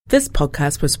This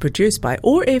podcast was produced by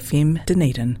OAR FM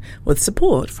Dunedin with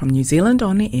support from New Zealand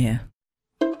On Air.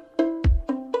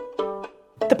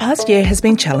 The past year has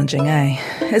been challenging, eh?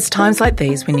 It's times like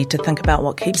these we need to think about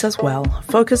what keeps us well.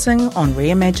 Focusing on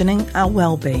reimagining our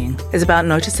well-being is about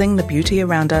noticing the beauty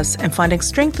around us and finding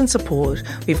strength and support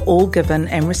we've all given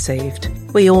and received.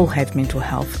 We all have mental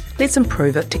health. Let's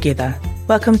improve it together.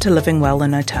 Welcome to Living Well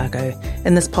in Otago.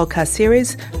 In this podcast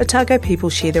series, Otago people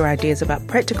share their ideas about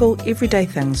practical, everyday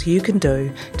things you can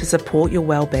do to support your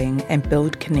well-being and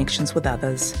build connections with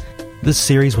others. This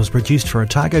series was produced for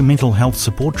Otago Mental Health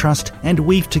Support Trust and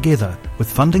Weave Together with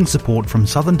funding support from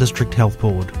Southern District Health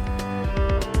Board.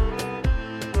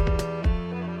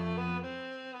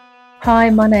 Hi,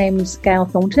 my name's Gayle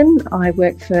Thornton. I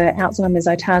work for Alzheimer's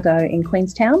Otago in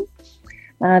Queenstown.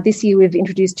 This year we've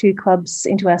introduced 2 clubs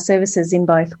into our services in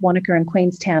both Wanaka and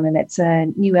Queenstown, and it's a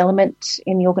new element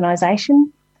in the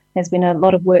organisation. There's been a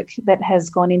lot of work that has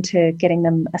gone into getting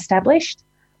them established.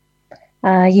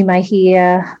 You may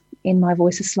hear in my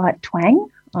voice a slight twang.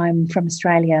 I'm from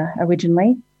Australia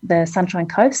originally, the Sunshine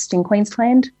Coast in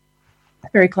Queensland,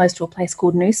 very close to a place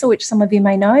called Noosa, which some of you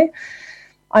may know.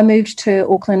 I moved to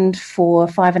Auckland for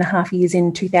 5.5 years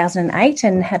in 2008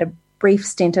 and had a brief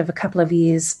stint of a couple of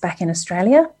years back in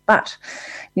Australia, but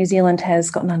New Zealand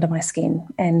has gotten under my skin,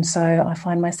 and so I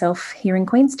find myself here in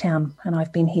Queenstown, and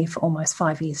I've been here for almost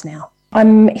 5 years now.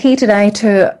 I'm here today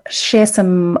to share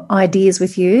some ideas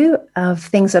with you of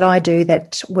things that I do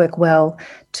that work well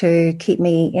to keep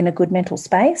me in a good mental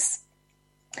space,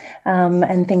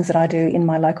 and things that I do in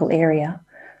my local area.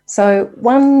 So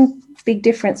one big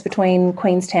difference between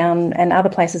Queenstown and other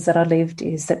places that I lived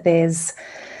is that there's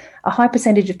a high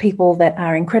percentage of people that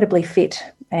are incredibly fit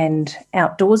and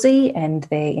outdoorsy, and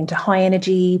they're into high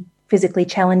energy, physically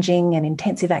challenging and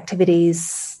intensive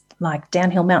activities like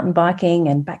downhill mountain biking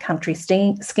and backcountry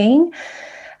skiing.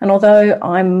 And although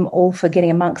I'm all for getting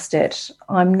amongst it,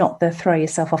 I'm not the throw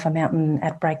yourself off a mountain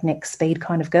at breakneck speed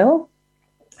kind of girl.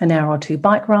 An hour or 2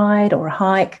 bike ride or a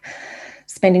hike,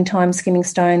 spending time skimming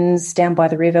stones down by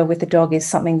the river with the dog is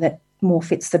something that more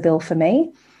fits the bill for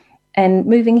me. And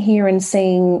moving here and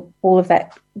seeing all of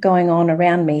that going on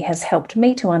around me has helped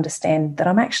me to understand that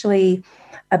I'm actually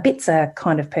a bitzer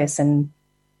kind of person.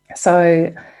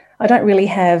 So I don't really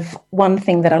have one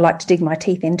thing that I like to dig my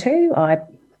teeth into. I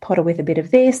potter with a bit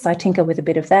of this, I tinker with a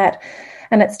bit of that.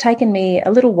 And it's taken me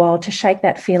a little while to shake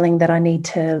that feeling that I need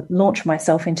to launch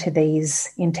myself into these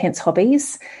intense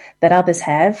hobbies that others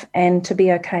have, and to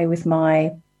be okay with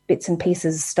my bits and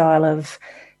pieces style of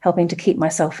helping to keep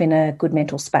myself in a good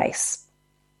mental space.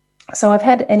 So I've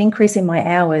had an increase in my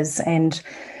hours, and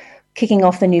kicking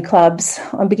off the new clubs,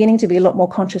 I'm beginning to be a lot more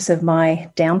conscious of my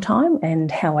downtime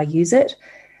and how I use it,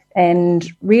 and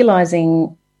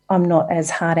realising I'm not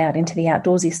as hard out into the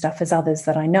outdoorsy stuff as others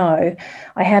that I know.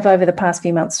 I have over the past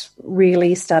few months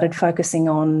really started focusing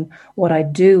on what I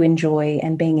do enjoy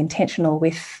and being intentional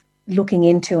with looking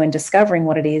into and discovering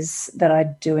what it is that I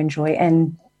do enjoy.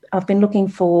 And I've been looking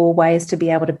for ways to be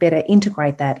able to better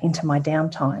integrate that into my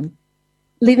downtime.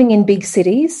 Living in big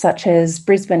cities such as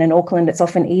Brisbane and Auckland, it's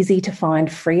often easy to find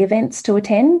free events to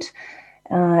attend.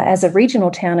 As a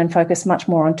regional town and focus much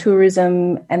more on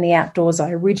tourism and the outdoors,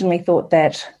 I originally thought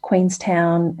that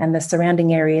Queenstown and the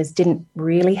surrounding areas didn't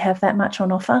really have that much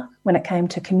on offer when it came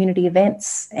to community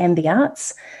events and the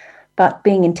arts. But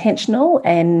being intentional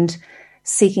and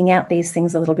seeking out these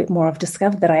things a little bit more, I've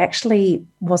discovered that I actually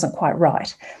wasn't quite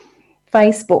right.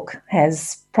 Facebook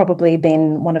has probably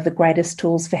been one of the greatest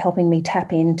tools for helping me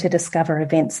tap in to discover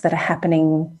events that are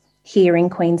happening here in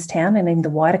Queenstown and in the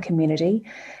wider community.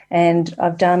 And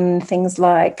I've done things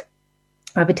like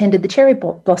I've attended the Cherry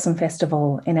Blossom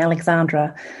Festival in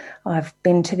Alexandra. I've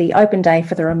been to the open day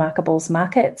for the Remarkables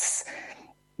markets.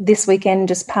 This weekend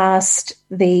just past,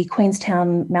 the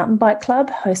Queenstown Mountain Bike Club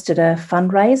hosted a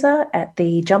fundraiser at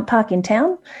the jump park in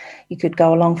town. You could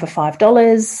go along for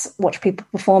 $5, watch people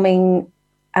performing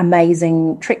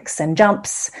amazing tricks and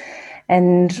jumps.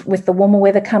 And with the warmer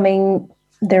weather coming,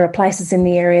 there are places in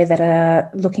the area that are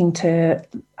looking to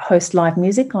host live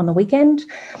music on the weekend.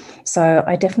 So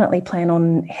I definitely plan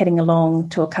on heading along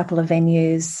to a couple of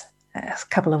venues, a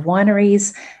couple of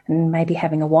wineries, and maybe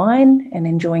having a wine and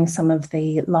enjoying some of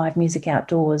the live music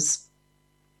outdoors.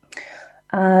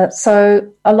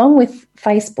 So along with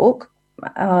Facebook,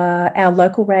 our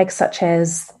local rags such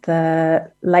as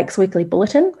the Lakes Weekly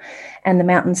Bulletin and the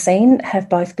Mountain Scene have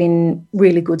both been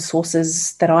really good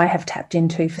sources that I have tapped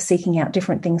into for seeking out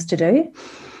different things to do.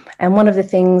 And one of the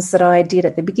things that I did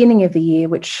at the beginning of the year,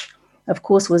 which of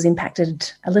course was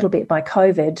impacted a little bit by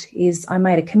COVID, is I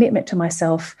made a commitment to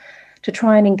myself to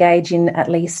try and engage in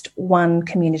at least one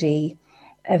community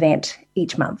event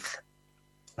each month.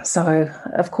 So,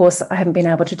 of course, I haven't been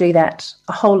able to do that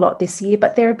a whole lot this year,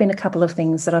 but there have been a couple of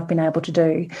things that I've been able to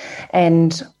do.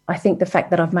 And I think the fact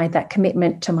that I've made that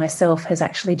commitment to myself has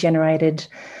actually generated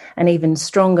an even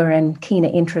stronger and keener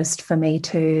interest for me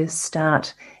to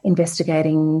start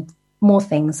investigating more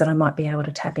things that I might be able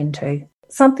to tap into.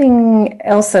 Something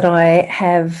else that I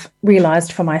have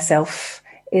realised for myself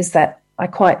is that I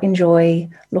quite enjoy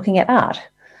looking at art.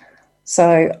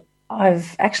 So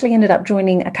I've actually ended up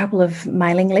joining a couple of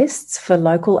mailing lists for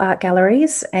local art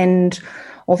galleries, and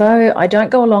although I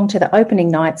don't go along to the opening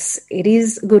nights, it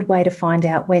is a good way to find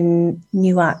out when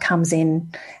new art comes in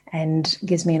and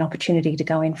gives me an opportunity to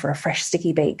go in for a fresh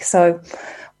sticky beak. So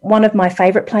one of my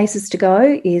favourite places to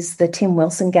go is the Tim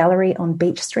Wilson Gallery on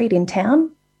Beach Street in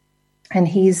town, and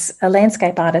he's a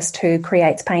landscape artist who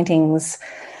creates paintings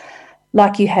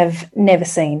like you have never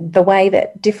seen. The way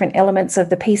that different elements of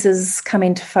the pieces come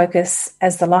into focus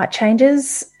as the light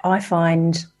changes, I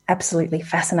find absolutely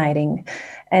fascinating.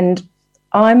 And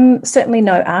I'm certainly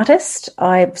no artist.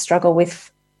 I struggle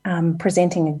with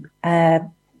presenting a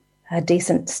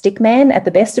decent stick man at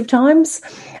the best of times,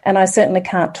 and I certainly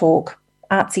can't talk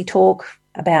artsy talk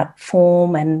about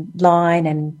form and line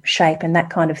and shape and that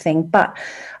kind of thing, but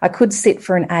I could sit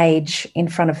for an age in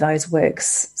front of those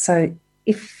works. So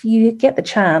if you get the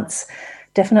chance,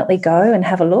 definitely go and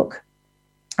have a look.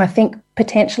 I think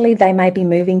potentially they may be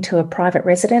moving to a private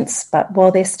residence, but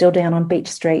while they're still down on Beach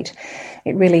Street,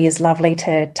 it really is lovely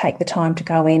to take the time to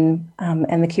go in,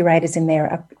 and the curators in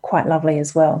there are quite lovely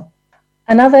as well.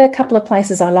 Another couple of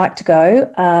places I like to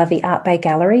go are the Art Bay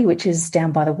Gallery, which is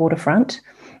down by the waterfront,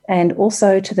 and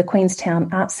also to the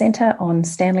Queenstown Arts Centre on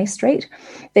Stanley Street.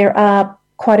 There are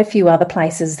quite a few other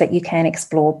places that you can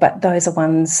explore, but those are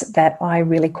ones that I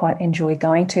really quite enjoy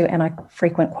going to and I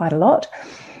frequent quite a lot.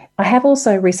 I have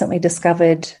also recently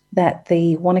discovered that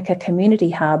the Wanaka Community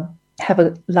Hub have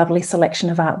a lovely selection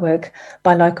of artwork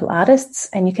by local artists,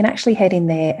 and you can actually head in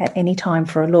there at any time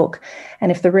for a look.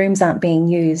 And if the rooms aren't being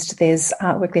used, there's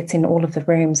artwork that's in all of the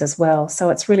rooms as well.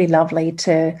 So it's really lovely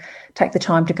to take the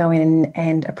time to go in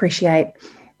and appreciate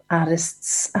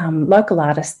artists, local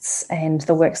artists, and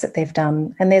the works that they've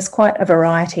done. And there's quite a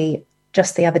variety.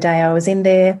 Just the other day I was in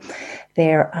there.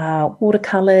 There are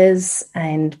watercolours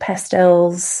and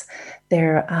pastels.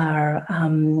 There are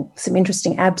some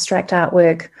interesting abstract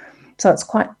artwork. So it's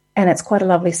quite a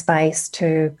lovely space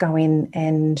to go in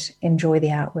and enjoy the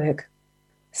artwork.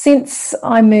 Since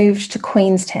I moved to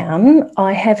Queenstown,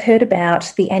 I have heard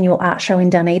about the annual art show in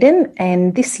Dunedin,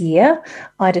 and this year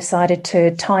I decided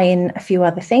to tie in a few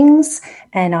other things,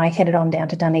 and I headed on down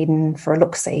to Dunedin for a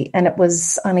look-see, and it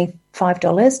was only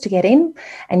 $5 to get in,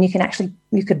 and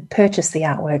you could purchase the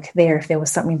artwork there if there was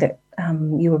something that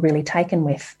you were really taken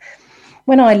with.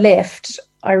 When I left,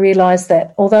 I realised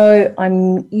that although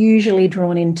I'm usually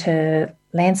drawn into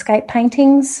landscape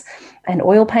paintings and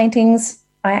oil paintings,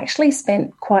 I actually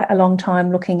spent quite a long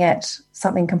time looking at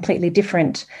something completely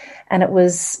different, and it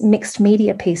was mixed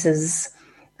media pieces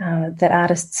that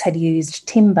artists had used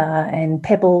timber and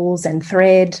pebbles and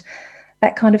thread,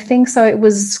 that kind of thing. So it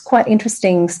was quite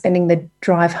interesting spending the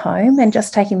drive home and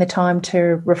just taking the time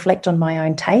to reflect on my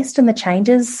own taste and the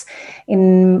changes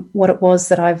in what it was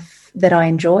that I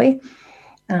enjoy.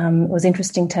 It was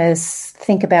interesting to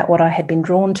think about what I had been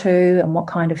drawn to and what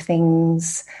kind of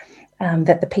things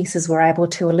that the pieces were able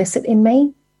to elicit in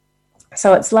me.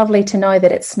 So it's lovely to know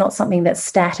that it's not something that's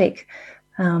static,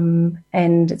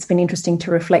 and it's been interesting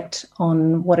to reflect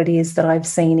on what it is that I've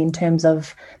seen in terms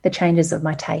of the changes of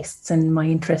my tastes and my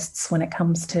interests when it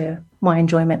comes to my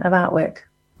enjoyment of artwork.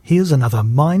 Here's another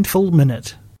Mindful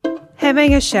Minute.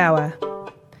 Having a shower.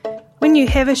 When you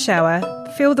have a shower,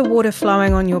 feel the water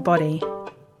flowing on your body.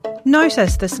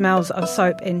 Notice the smells of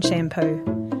soap and shampoo.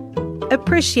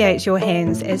 Appreciate your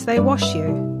hands as they wash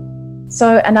you.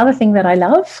 So another thing that I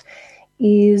love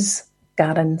is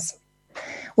gardens.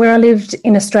 Where I lived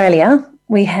in Australia,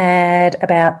 we had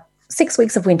about 6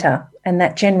 weeks of winter, and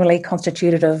that generally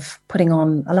constituted of putting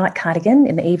on a light cardigan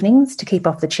in the evenings to keep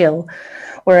off the chill.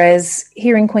 Whereas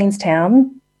here in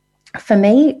Queenstown, for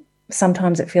me,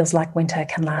 sometimes it feels like winter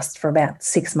can last for about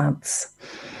 6 months.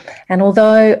 And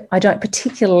although I don't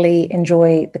particularly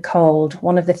enjoy the cold,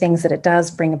 one of the things that it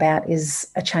does bring about is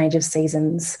a change of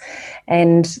seasons.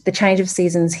 And the change of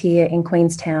seasons here in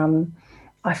Queenstown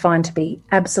I find to be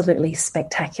absolutely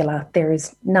spectacular. There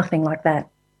is nothing like that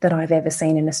I've ever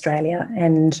seen in Australia.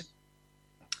 And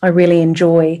I really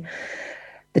enjoy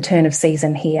the turn of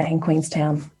season here in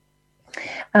Queenstown.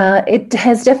 It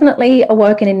has definitely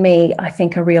awoken in me, I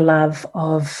think, a real love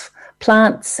of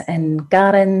plants and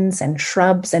gardens and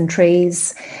shrubs and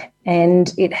trees,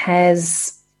 and it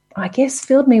has I guess,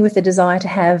 filled me with the desire to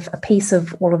have a piece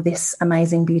of all of this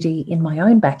amazing beauty in my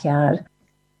own backyard.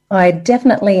 I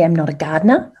definitely am not a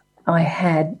gardener. I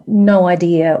had no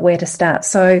idea where to start.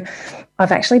 So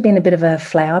I've actually been a bit of a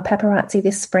flower paparazzi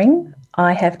this spring.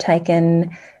 I have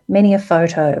taken many a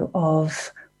photo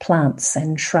of plants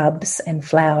and shrubs and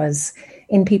flowers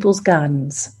in people's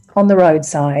gardens, on the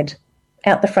roadside,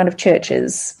 out the front of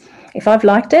churches. If I've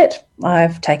liked it,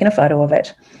 I've taken a photo of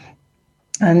it.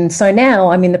 And so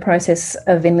now I'm in the process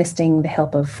of enlisting the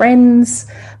help of friends,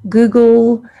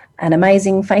 Google, an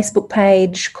amazing Facebook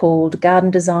page called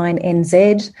Garden Design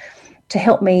NZ to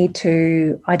help me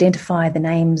to identify the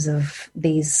names of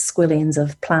these squillions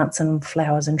of plants and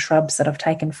flowers and shrubs that I've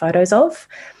taken photos of,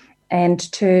 and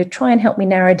to try and help me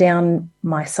narrow down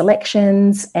my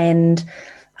selections and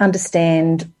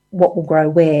understand what will grow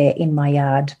where in my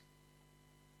yard.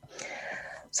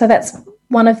 So that's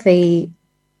one of the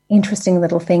interesting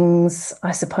little things,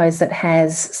 I suppose, that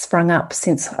has sprung up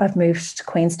since I've moved to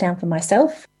Queenstown for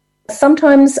myself.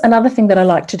 Sometimes another thing that I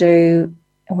like to do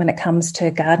when it comes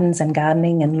to gardens and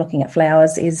gardening and looking at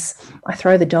flowers is I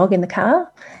throw the dog in the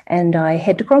car and I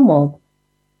head to Cromwell.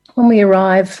 When we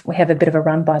arrive, we have a bit of a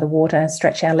run by the water,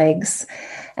 stretch our legs,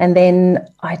 and then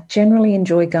I generally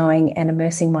enjoy going and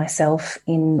immersing myself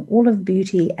in all of the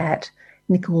beauty at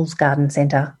Nichols Garden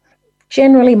Centre.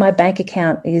 Generally, my bank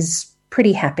account is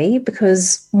pretty happy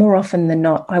because more often than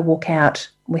not, I walk out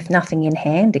with nothing in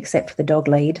hand except for the dog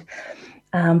lead.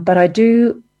 But I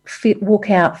do walk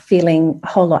out feeling a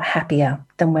whole lot happier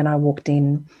than when I walked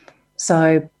in.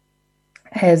 So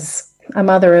as a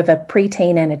mother of a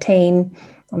preteen and a teen,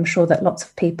 I'm sure that lots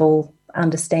of people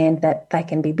understand that they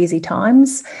can be busy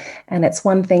times. And it's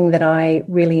one thing that I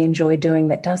really enjoy doing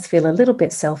that does feel a little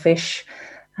bit selfish,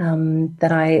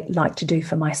 that I like to do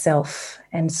for myself.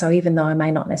 And so even though I may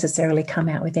not necessarily come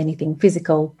out with anything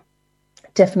physical,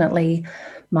 definitely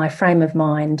my frame of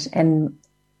mind and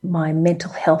my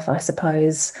mental health, I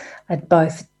suppose, are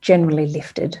both generally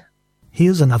lifted.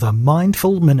 Here's another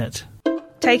Mindful Minute.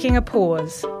 Taking a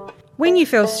pause. When you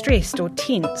feel stressed or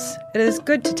tense, it is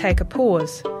good to take a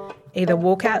pause. Either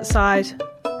walk outside,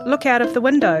 look out of the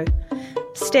window,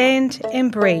 stand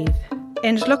and breathe,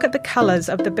 and look at the colours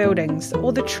of the buildings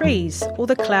or the trees or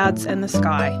the clouds in the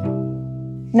sky.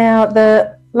 Now,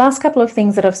 the last couple of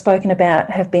things that I've spoken about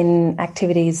have been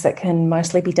activities that can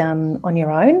mostly be done on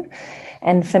your own.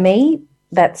 And for me,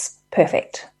 that's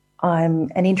perfect.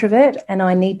 I'm an introvert and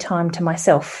I need time to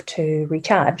myself to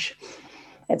recharge.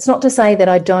 It's not to say that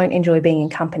I don't enjoy being in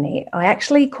company. I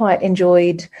actually quite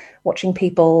enjoyed watching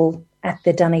people at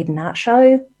the Dunedin art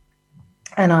show,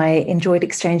 and I enjoyed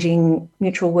exchanging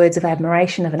mutual words of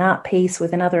admiration of an art piece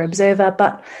with another observer.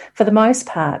 But for the most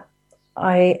part,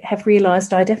 I have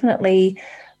realised I definitely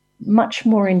much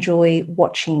more enjoy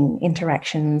watching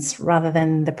interactions rather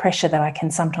than the pressure that I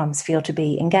can sometimes feel to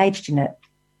be engaged in it.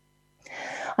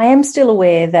 I am still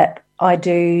aware that I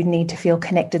do need to feel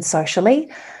connected socially.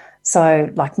 So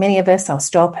like many of us, I'll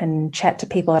stop and chat to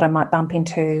people that I might bump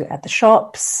into at the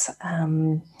shops,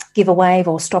 give a wave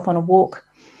or stop on a walk.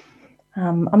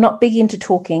 I'm not big into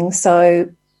talking, so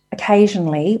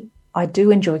occasionally I do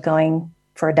enjoy going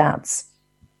for a dance.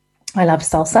 I love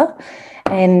salsa,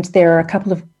 and there are a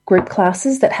couple of group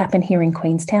classes that happen here in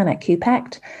Queenstown at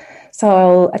QPACT, so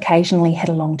I'll occasionally head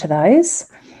along to those.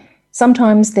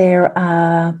 Sometimes there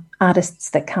are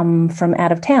artists that come from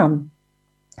out of town,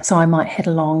 so I might head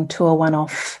along to a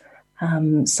one-off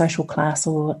social class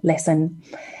or lesson.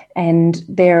 And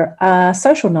there are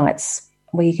social nights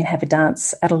where you can have a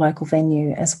dance at a local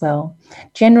venue as well.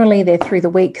 Generally, they're through the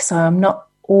week, so I'm not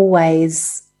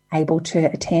always able to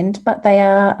attend, but they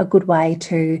are a good way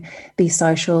to be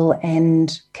social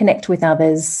and connect with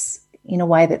others in a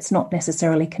way that's not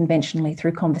necessarily conventionally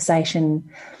through conversation,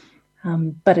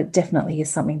 but it definitely is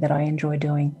something that I enjoy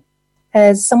doing.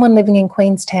 As someone living in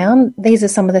Queenstown, these are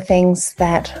some of the things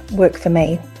that work for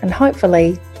me, and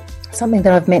hopefully something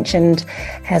that I've mentioned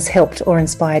has helped or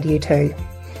inspired you too.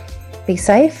 Be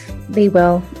safe, be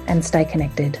well, and stay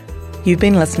connected. You've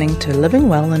been listening to Living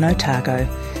Well in Otago.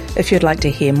 If you'd like to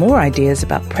hear more ideas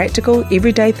about practical,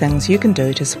 everyday things you can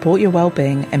do to support your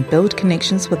well-being and build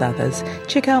connections with others,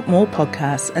 check out more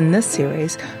podcasts in this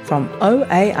series from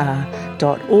oar.org.nz.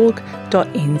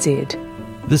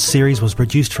 This series was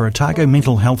produced for Otago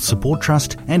Mental Health Support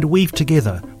Trust and Weave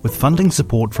Together with funding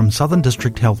support from Southern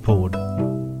District Health Board.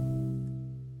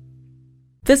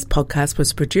 This podcast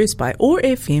was produced by OAR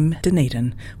FM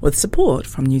Dunedin with support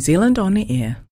from New Zealand On Air.